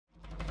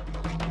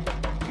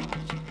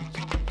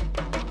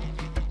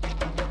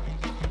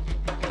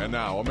And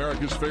now,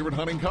 America's favorite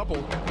hunting couple,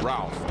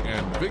 Ralph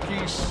and Vicky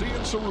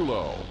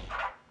Cianciarulo.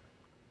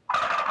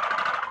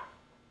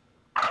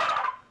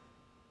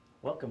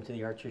 Welcome to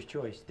the Archer's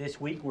Choice. This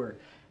week we're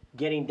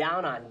getting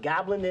down on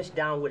gobbling this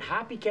down with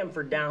Hoppy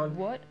Kempfer down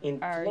in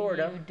Florida.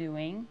 What are you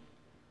doing?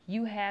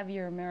 You have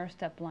your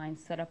Ameristep line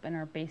set up in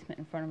our basement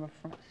in front of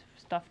a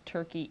stuffed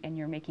turkey, and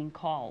you're making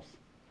calls.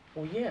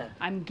 Well, yeah.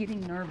 I'm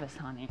getting nervous,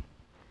 honey.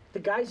 The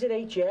guys at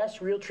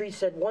HS, Real Tree,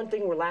 said one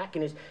thing we're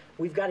lacking is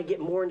we've got to get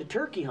more into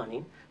turkey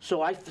hunting.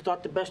 So I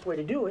thought the best way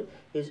to do it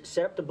is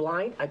set up the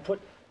blind. I put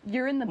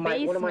You're in the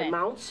basement. one of my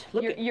mounts.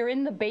 You're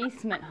in the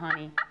basement,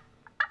 honey.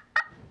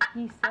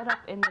 He's set up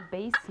in the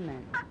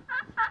basement.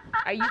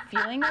 Are you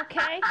feeling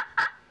okay?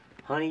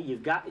 Honey,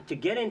 you've got to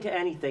get into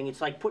anything.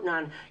 It's like putting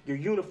on your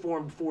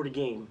uniform before the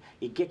game.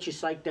 It gets you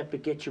psyched up,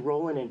 it gets you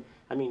rolling, and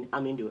I mean,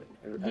 I'm into it.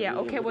 Yeah,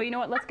 okay, well, you know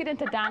what? Let's get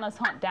into Donna's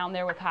hunt down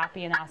there with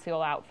Hoppy and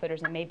Osceola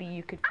Outfitters, and maybe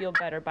you could feel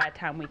better by the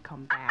time we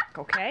come back,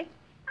 okay?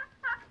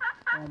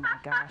 Oh, my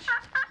gosh.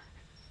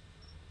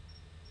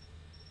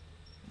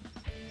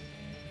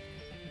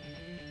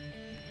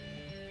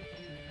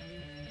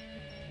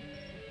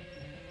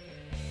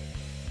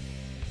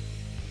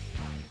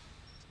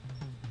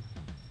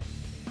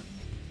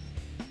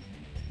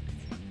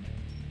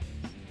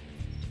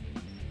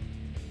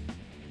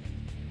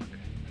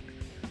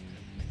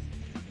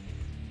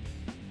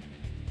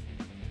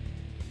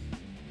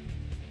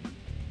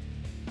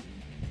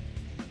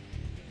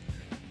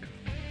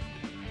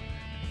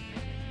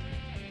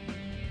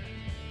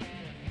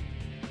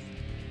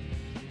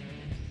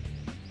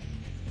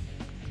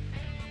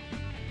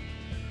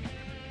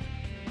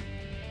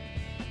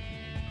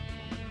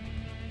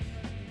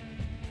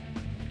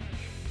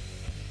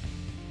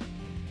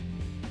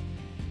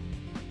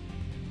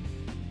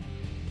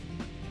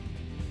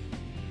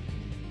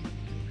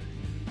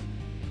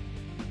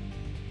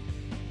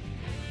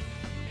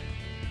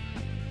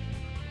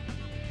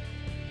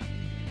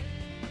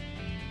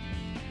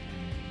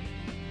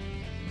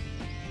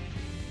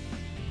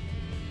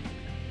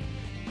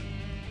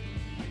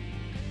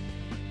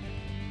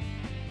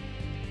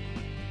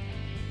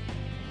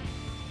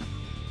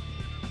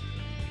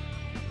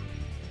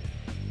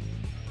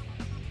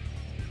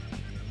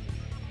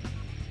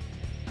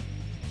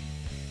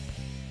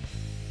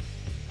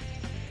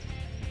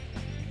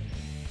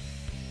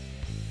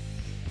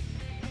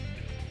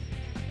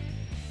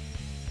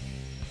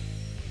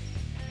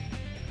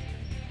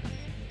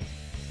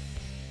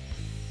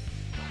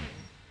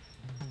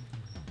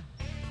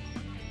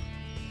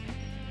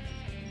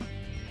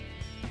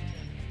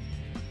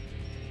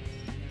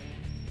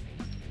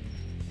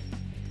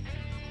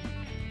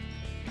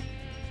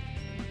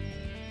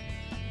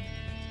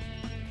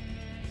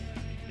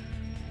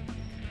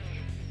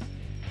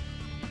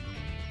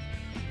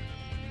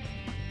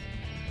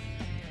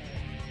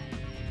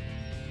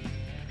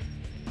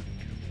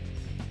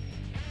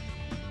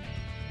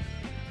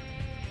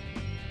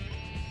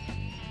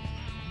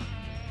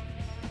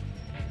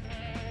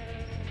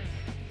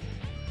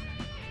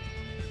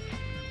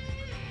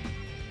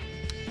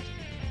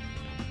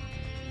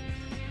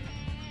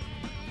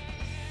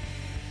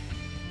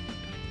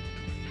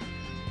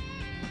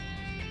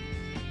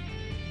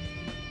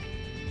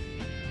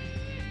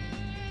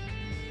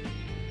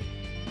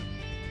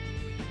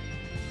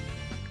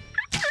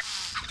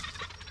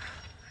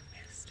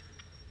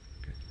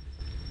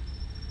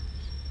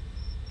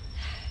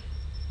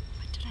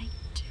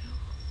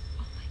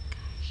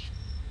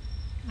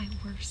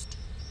 Worst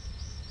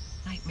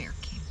nightmare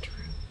came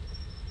true.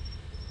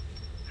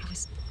 I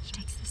was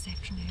takes this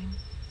afternoon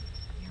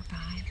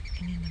nearby,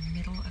 and in the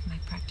middle of my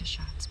practice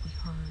shots, we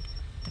heard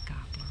the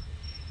gobbler.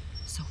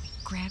 So we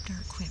grabbed our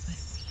equipment,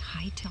 we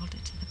hightailed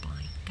it to the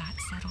blind, got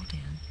settled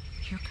in.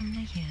 Here come the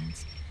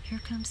hens, here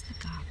comes the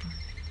gobbler.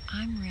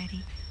 I'm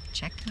ready,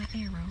 checked my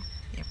arrow,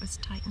 it was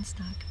tight and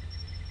snug.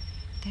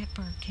 That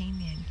bird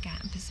came in,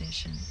 got in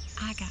position,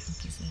 I got in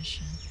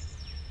position.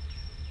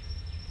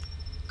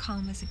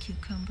 Calm as a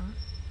cucumber,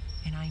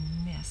 and I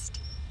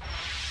missed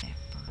that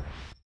bird.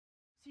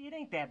 See, it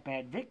ain't that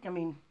bad, Vic. I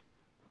mean...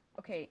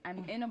 Okay,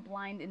 I'm in a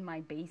blind in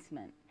my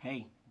basement.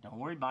 Hey, don't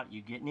worry about it.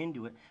 You're getting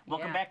into it.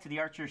 Welcome back to the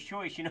Archer's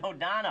Choice. You know,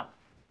 Donna,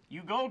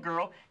 you go,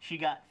 girl. She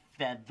got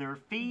feather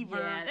fever.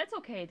 Yeah, that's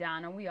okay,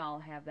 Donna. We all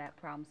have that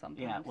problem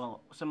sometimes. Yeah,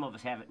 well, some of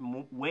us have it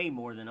way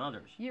more than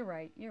others. You're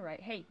right, you're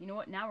right. Hey, you know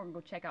what? Now we're going to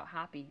go check out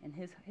Hoppy and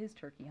his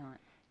turkey hunt.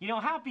 You know,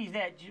 Hoppy's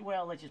that,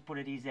 well, let's just put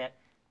it, he's that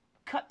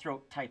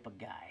cutthroat type of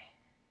guy.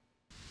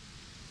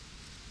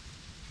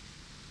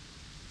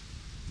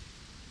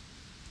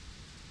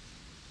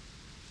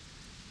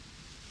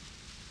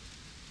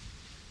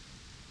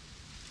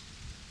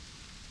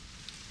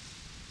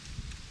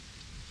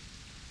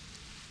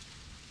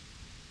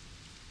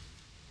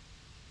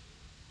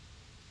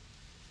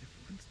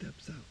 If one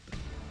steps out, though,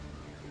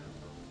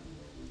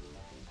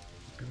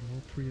 got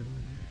all three of them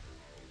in there.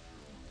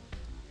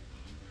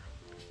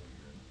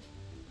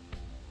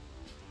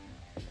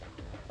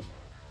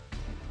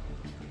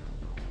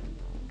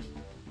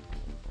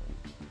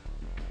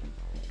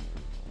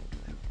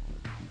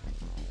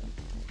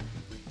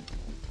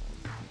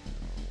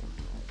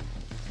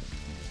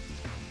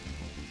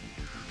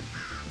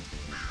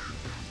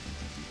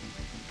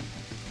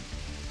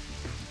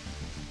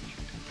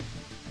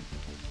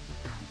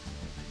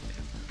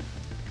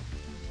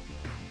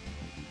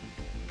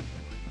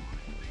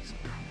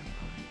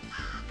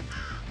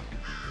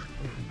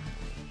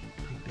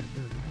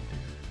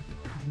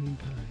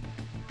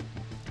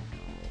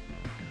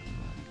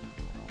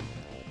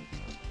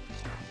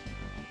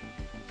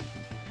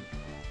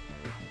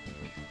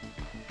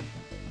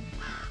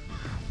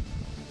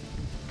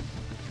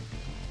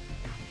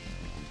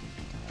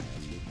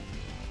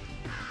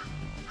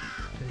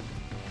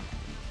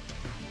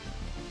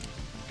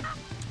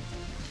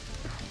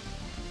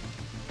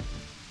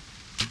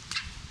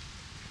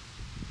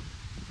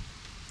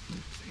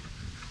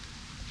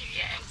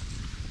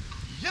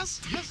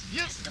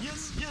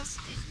 Yes, yes.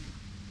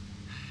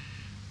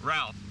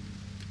 Ralph,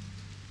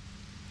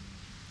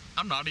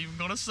 I'm not even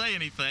gonna say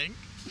anything.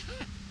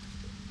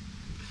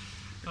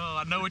 Oh,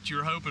 I know what you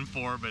were hoping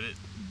for, but it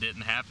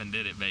didn't happen,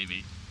 did it,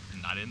 baby?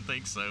 And I didn't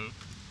think so.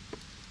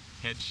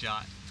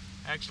 Headshot.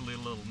 Actually, a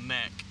little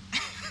neck.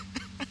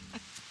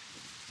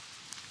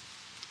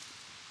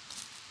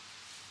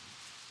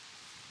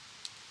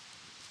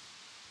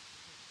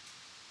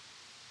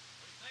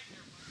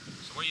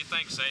 So what do you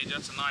think, Sage?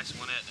 That's a nice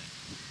one, isn't it?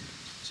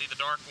 See the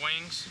dark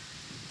wings?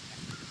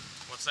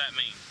 What's that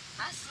mean?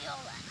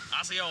 Osceola.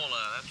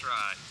 Osceola, that's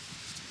right.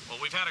 Well,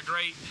 we've had a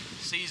great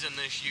season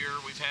this year.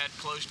 We've had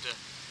close to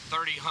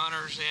 30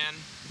 hunters in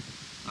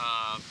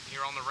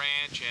here on the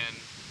ranch, and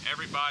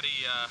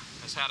everybody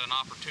has had an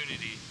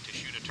opportunity to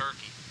shoot a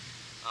turkey.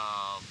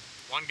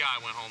 One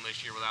guy went home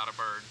this year without a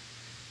bird.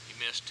 He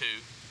missed 2.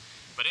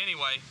 But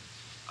anyway,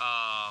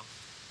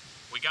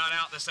 we got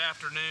out this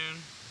afternoon.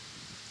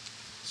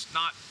 It's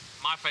not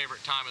my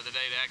favorite time of the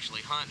day to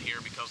actually hunt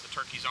here because the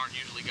turkeys aren't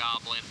usually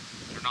gobbling.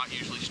 They're not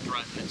usually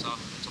strutting. It's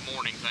a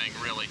morning thing,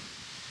 really.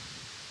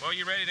 Well,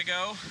 you ready to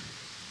go?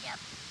 Yep.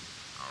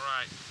 All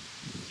right.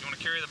 You want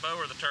to carry the bow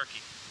or the turkey?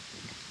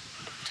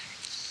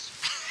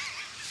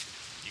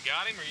 You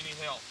got him or you need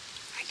help?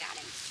 I got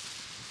him.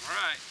 All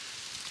right.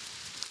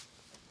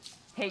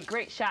 Hey,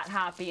 great shot,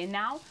 Hoppy. And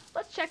now,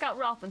 let's check out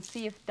Ralph and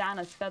see if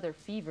Donna's feather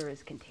fever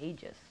is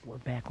contagious. We're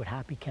back with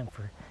Hoppy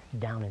Kempfer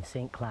down in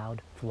St.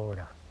 Cloud,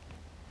 Florida.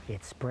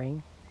 It's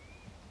spring,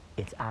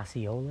 it's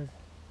Osceolas,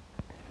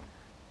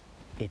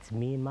 it's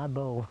me and my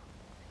bow,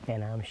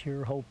 and I'm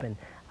sure hoping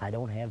I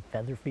don't have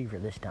feather fever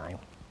this time.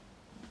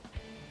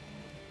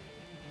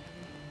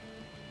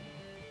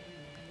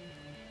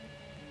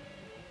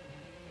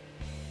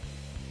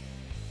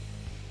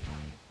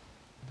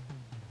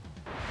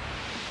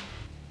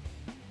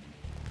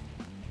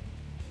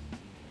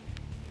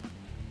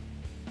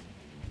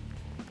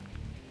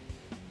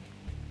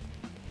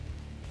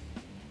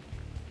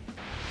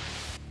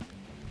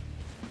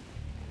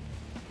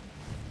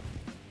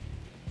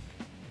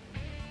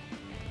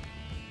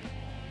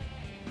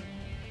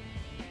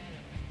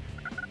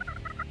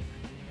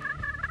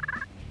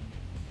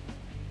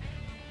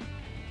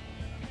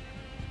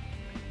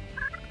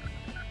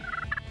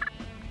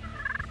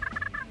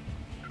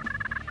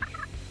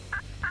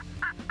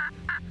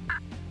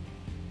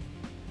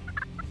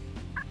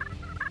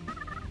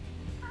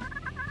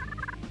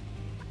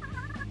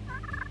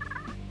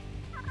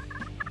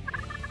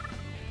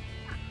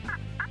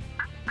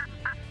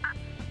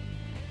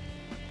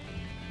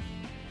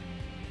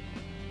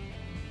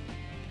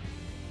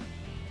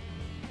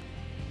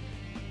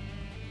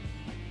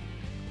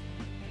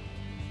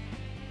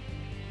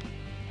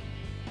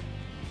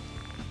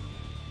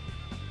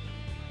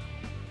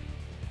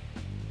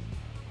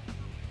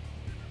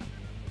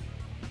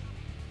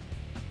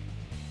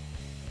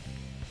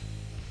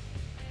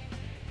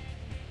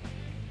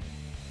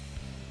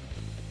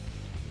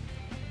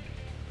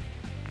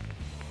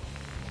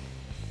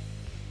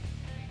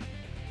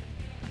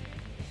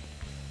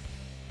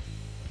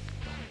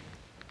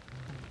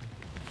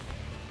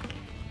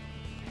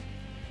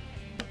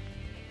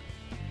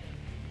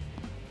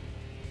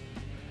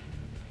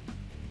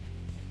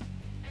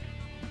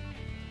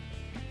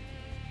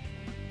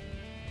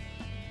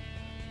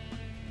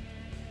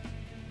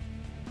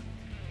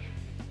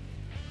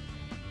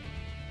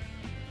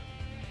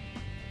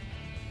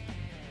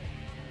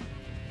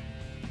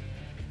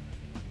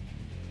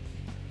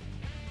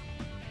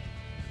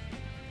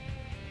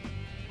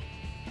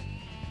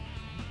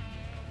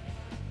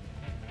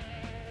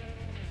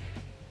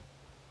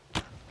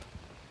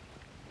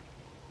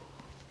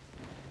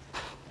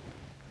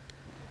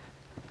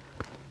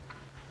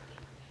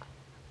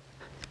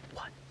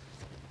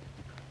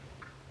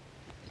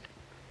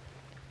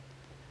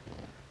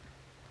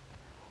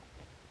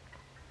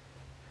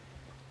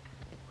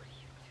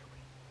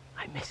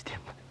 I missed him.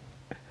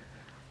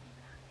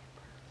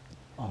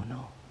 Oh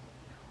no.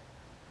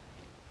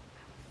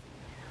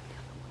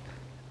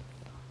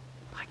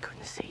 I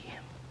couldn't see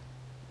him.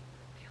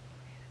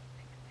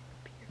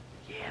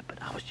 Yeah,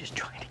 but I was just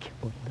trying to get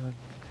one done.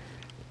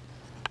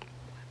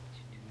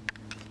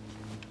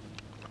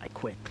 I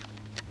quit.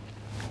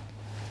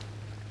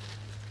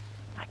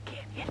 I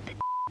can't hit the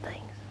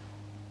things.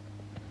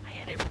 I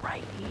had it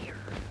right here.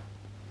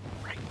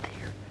 Right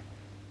there.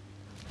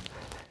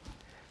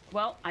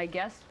 Well, I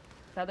guess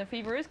feather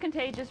fever is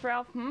contagious,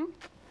 Ralph.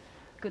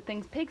 Good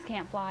things pigs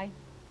can't fly.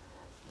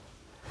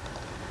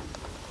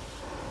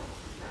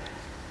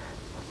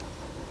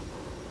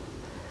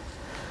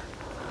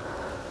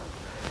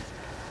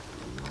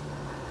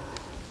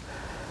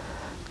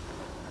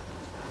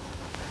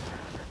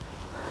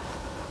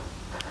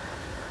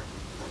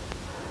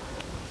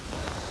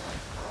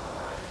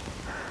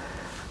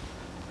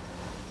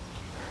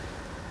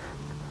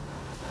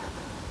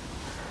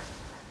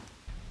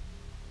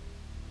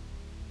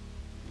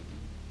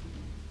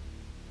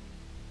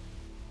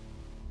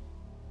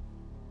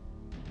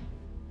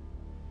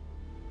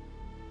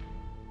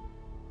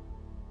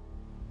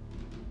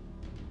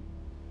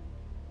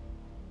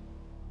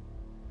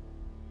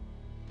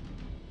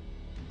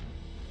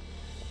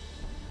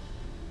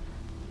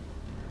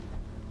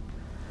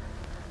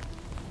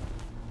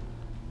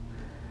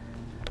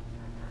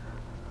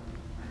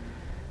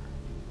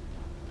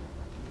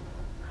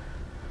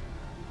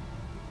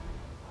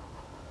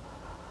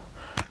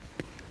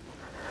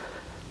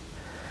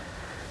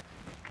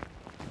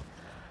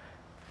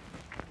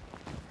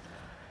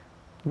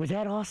 Was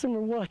that awesome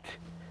or what?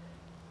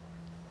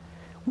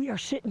 We are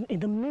sitting in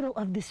the middle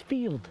of this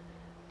field.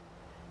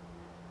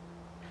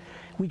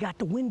 We got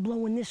the wind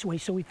blowing this way,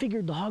 so we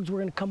figured the hogs were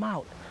gonna come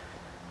out.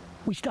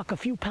 We stuck a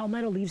few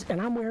palmetto leaves,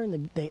 and I'm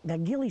wearing the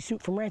ghillie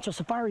suit from Rancho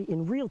Safari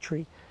in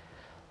Realtree.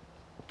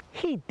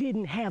 He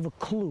didn't have a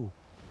clue.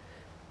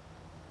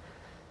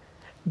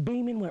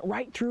 Beeman went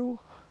right through,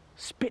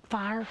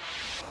 Spitfire.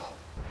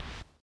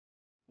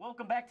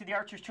 Welcome back to the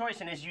Archer's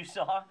Choice, and as you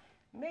saw,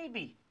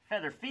 maybe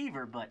feather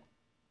fever, but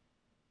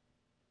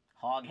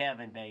hog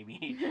heaven,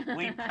 baby.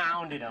 We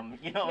pounded them,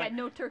 you know. We had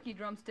no turkey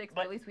drumsticks,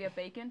 but at least we have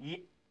bacon. Yeah,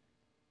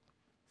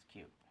 it's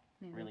cute,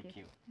 Yeah, really thank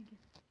you. cute. Thank you.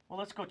 Well,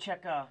 let's go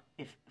check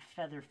if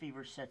feather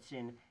fever sets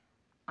in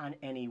on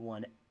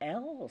anyone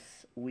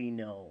else we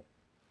know.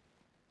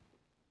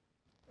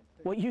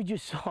 What you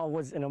just saw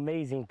was an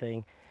amazing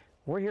thing.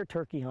 We're here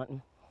turkey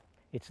hunting.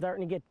 It's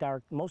starting to get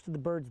dark. Most of the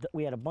birds,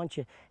 we had a bunch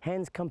of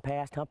hens come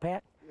past, huh,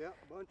 Pat? Yeah,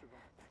 a bunch of them.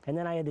 And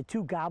then I had the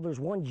two gobblers,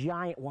 one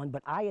giant one,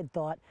 but I had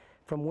thought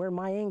from where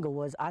my angle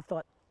was, I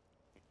thought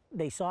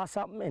they saw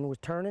something and was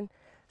turning.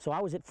 So I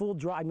was at full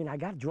draw. I mean, I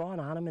got drawn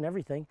on them and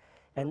everything.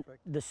 And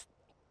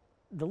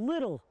the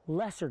little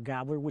lesser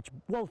gobbler, which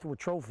both were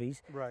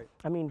trophies. Right.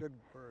 I mean, good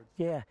birds.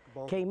 Yeah,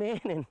 Both. came in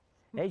and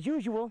as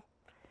usual,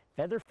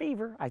 feather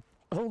fever. I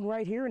hold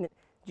right here and it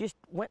just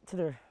went to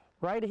the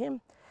right of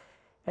him.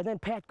 And then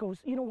Pat goes,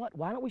 you know what,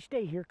 why don't we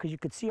stay here? Because you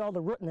could see all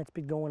the rooting that's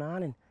been going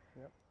on. And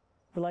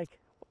we're like,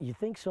 you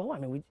think so? I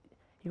mean,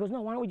 he goes, no,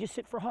 why don't we just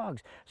sit for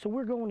hogs? So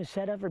we're going to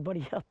set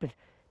everybody up. And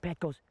Pat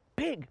goes,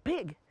 pig,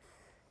 pig.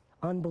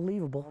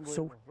 Unbelievable.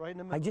 So right in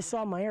the middle I just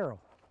saw my arrow.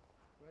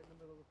 Right in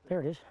the middle of the There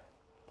it is.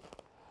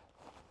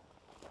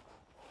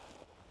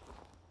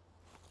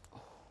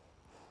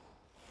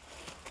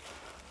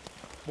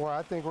 Boy,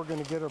 I think we're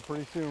going to get her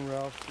pretty soon,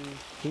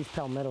 Ralph. These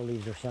palmetto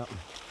leaves or something.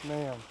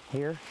 Man.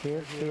 Here,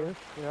 Yep. here.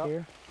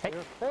 Hey.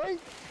 Hey!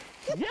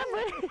 Yeah,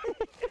 buddy.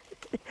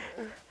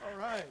 All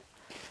right.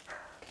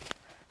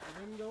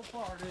 We didn't go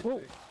far, did Whoa.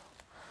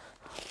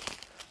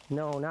 we?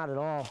 No, not at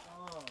all.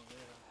 Oh, man.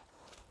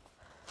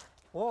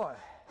 Boy.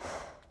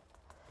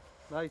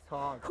 Nice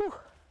hog. Whew.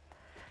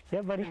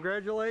 Yeah, buddy.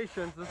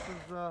 Congratulations. This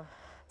is,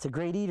 It's a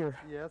great eater.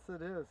 yes,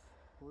 it is.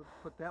 We'll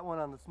put that one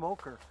on the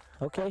smoker.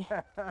 Okay.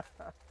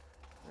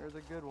 There's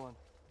a good one.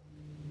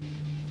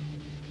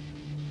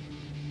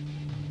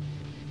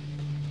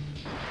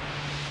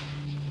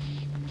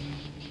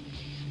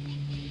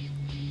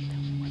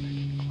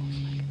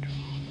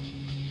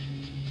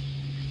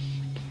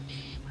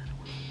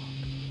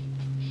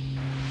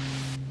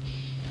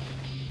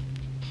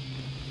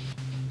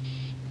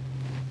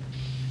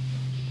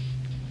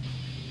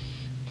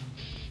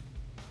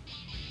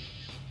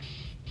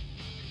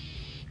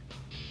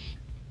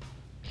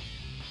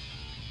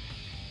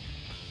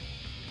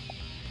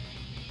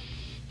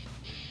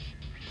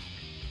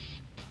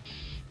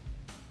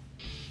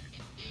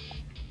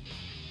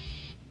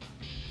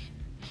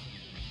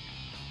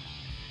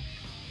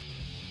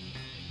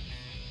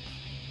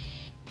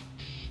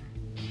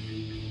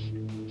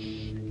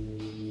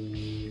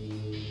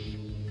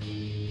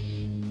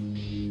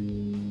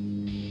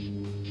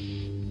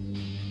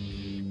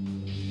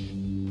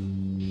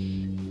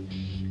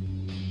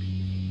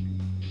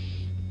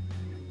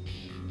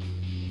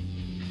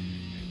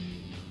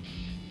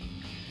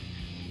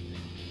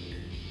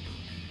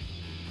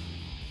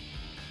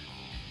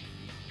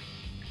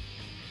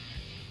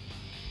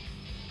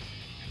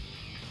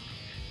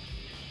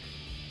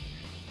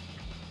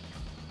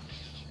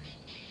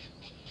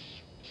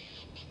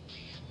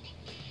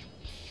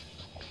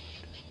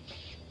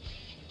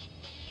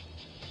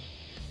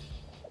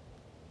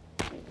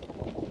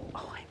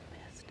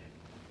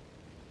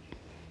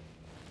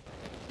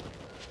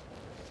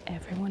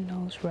 Everyone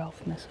knows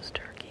Ralph misses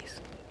turkeys.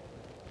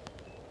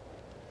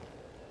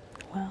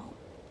 Well,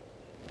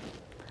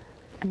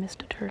 I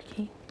missed a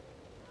turkey.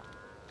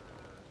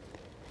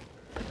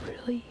 But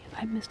really,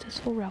 I missed it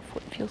so Ralph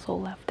wouldn't feel so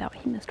left out.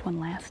 He missed one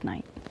last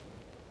night.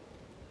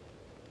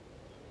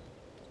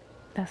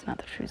 That's not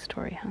the true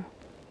story, huh?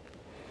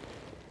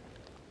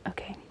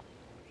 Okay.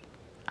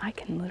 I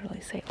can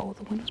literally say, oh,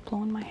 the wind was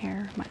blowing my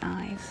hair, my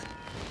eyes,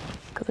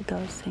 because it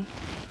does, see?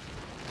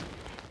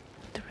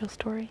 The real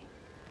story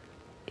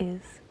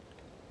is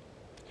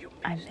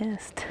I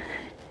missed.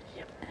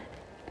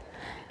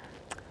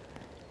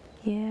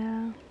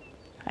 Yeah,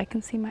 I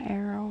can see my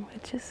arrow.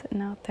 It's just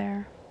sitting out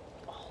there.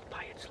 All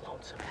by its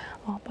lonesome.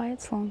 All by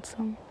its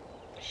lonesome.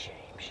 Shame,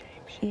 shame,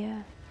 shame.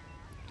 Yeah.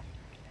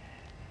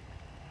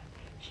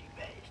 She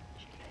missed.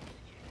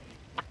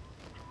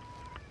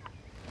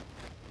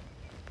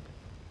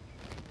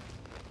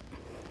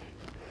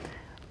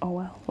 Oh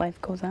well,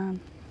 life goes on.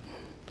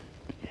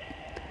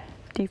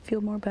 Do you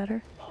feel more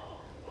better?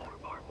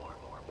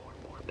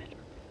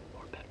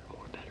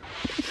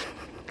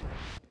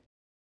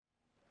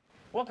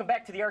 Welcome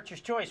back to the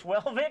Archer's Choice.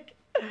 Well, Vic,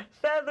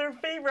 feather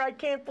fever, I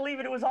can't believe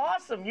it. It was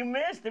awesome. You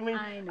missed. I mean,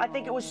 I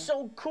think it was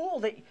so cool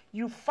that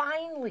you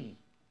finally.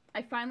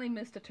 I finally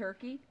missed a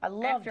turkey. I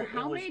loved After it.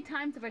 how many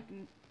times have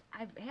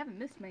I haven't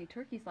missed many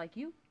turkeys like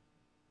you.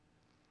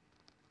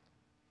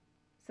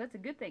 So that's a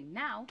good thing.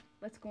 Now,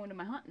 let's go into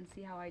my hunt and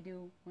see how I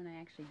do when I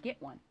actually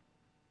get one.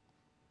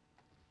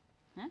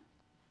 Huh?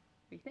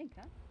 What do you think,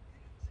 huh?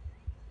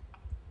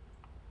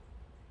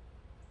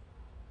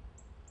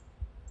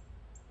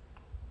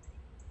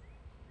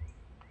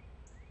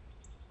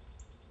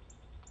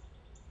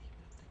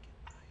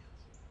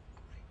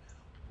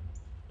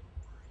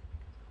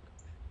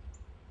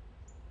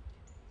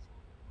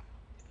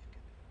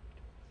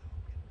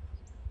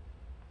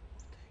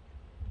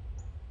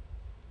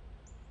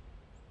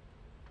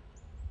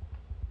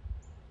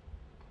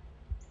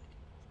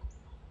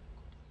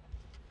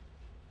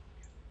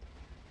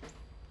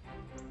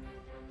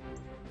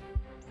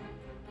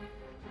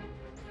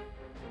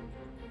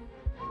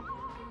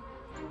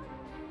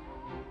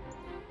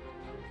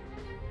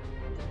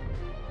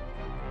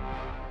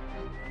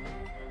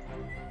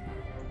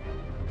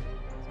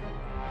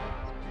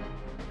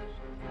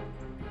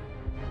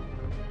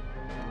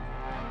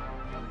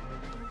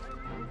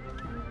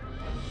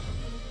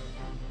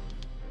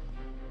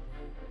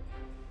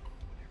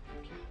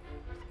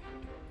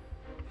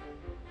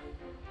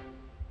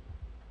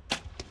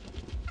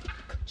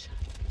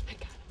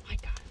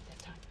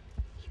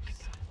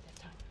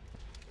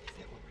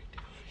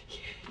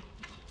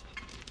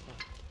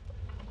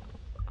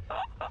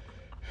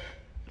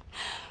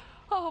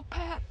 Oh,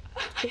 Pat,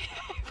 I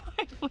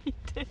finally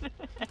did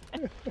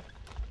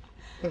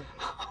it.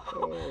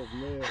 Oh,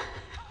 man.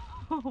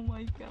 Oh,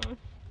 my God.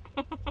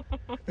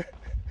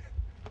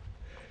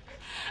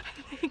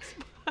 Thanks,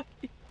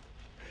 buddy.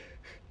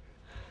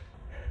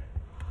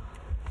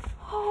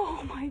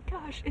 Oh, my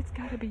gosh. It's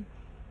gotta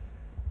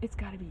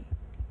be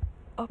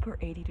upper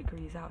 80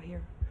 degrees out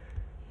here.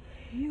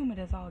 Humid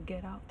as all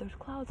get out. There's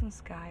clouds in the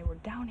sky. We're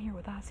down here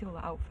with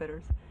Osceola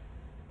Outfitters.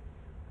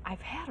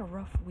 I've had a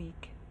rough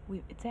week.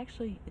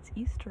 It's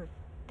Easter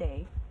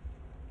Day,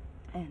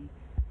 and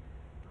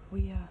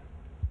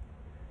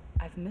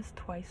I've missed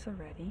twice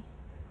already.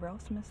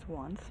 Ralph's missed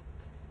once,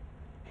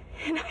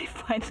 and I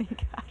finally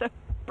got a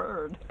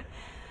bird.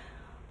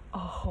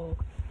 Oh,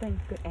 thank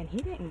goodness. And he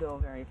didn't go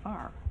very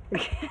far.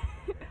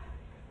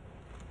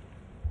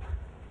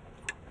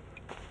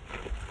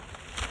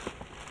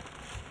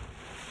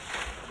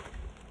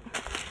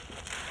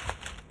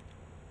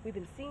 We've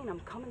been seeing them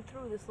coming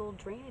through this little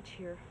drainage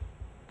here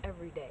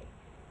every day.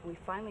 And we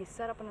finally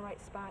set up in the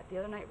right spot. The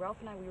other night, Ralph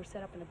and I, we were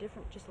set up in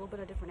just a little bit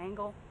of a different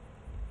angle.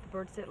 The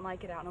birds didn't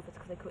like it. I don't know if it's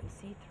because they couldn't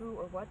see through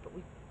or what, but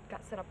we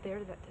got set up there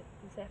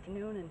this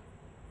afternoon,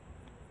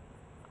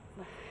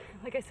 and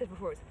like I said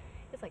before,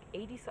 it's like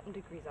 80-something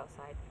degrees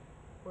outside.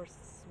 We're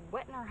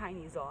sweating our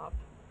heinies off,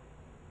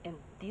 and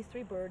these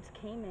three birds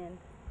came in.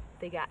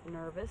 They got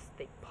nervous.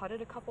 They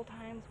putted a couple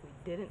times. We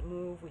didn't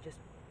move. We just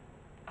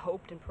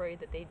hoped and prayed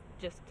that they'd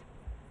just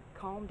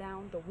calm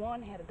down. The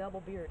one had a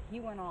double beard.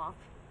 He went off.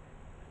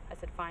 I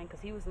said fine,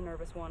 because he was the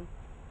nervous one.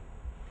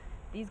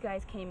 These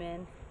guys came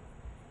in,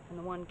 and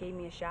the one gave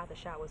me a shot. The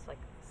shot was like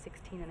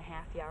 16 and a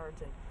half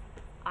yards, and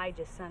I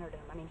just centered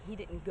him. I mean, he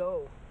didn't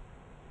go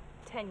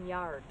 10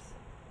 yards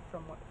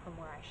from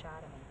where I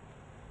shot him. And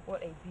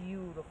what a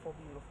beautiful,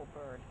 beautiful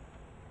bird.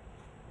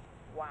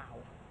 Wow.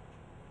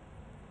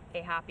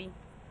 Hey, Hoppy,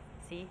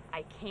 see,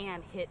 I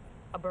can hit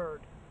a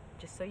bird,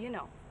 just so you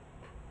know.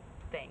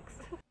 Thanks.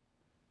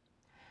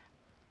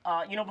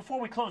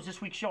 Before we close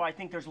this week's show, I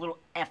think there's a little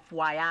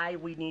FYI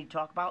we need to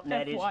talk about, and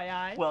that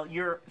FYI? is, well,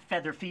 your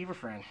Feather Fever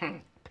friend,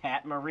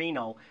 Pat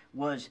Marino,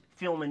 was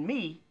filming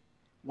me.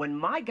 When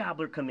my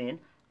gobbler come in,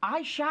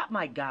 I shot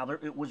my gobbler.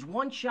 It was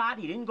one shot.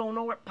 He didn't go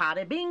nowhere.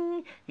 Pada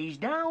bing. He's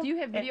down. Do you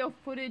have video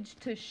footage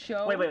to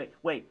show?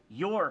 Wait.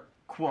 Your,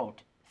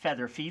 quote,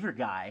 Feather Fever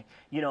guy,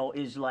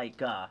 is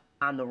like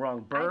on the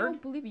wrong bird. I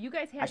don't believe it. You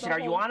guys have I said, are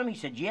you on him? He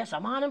said, yes,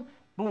 I'm on him.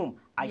 Boom.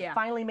 I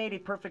finally made a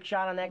perfect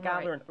shot on that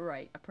gobbler.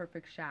 Right, a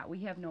perfect shot. We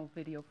have no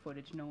video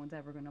footage. No one's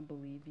ever going to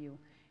believe you.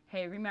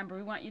 Hey, remember,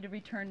 we want you to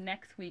return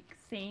next week,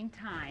 same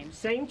time.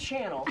 Same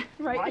channel,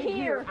 right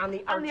here on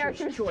the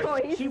Archer's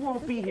Choice. She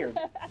won't be here.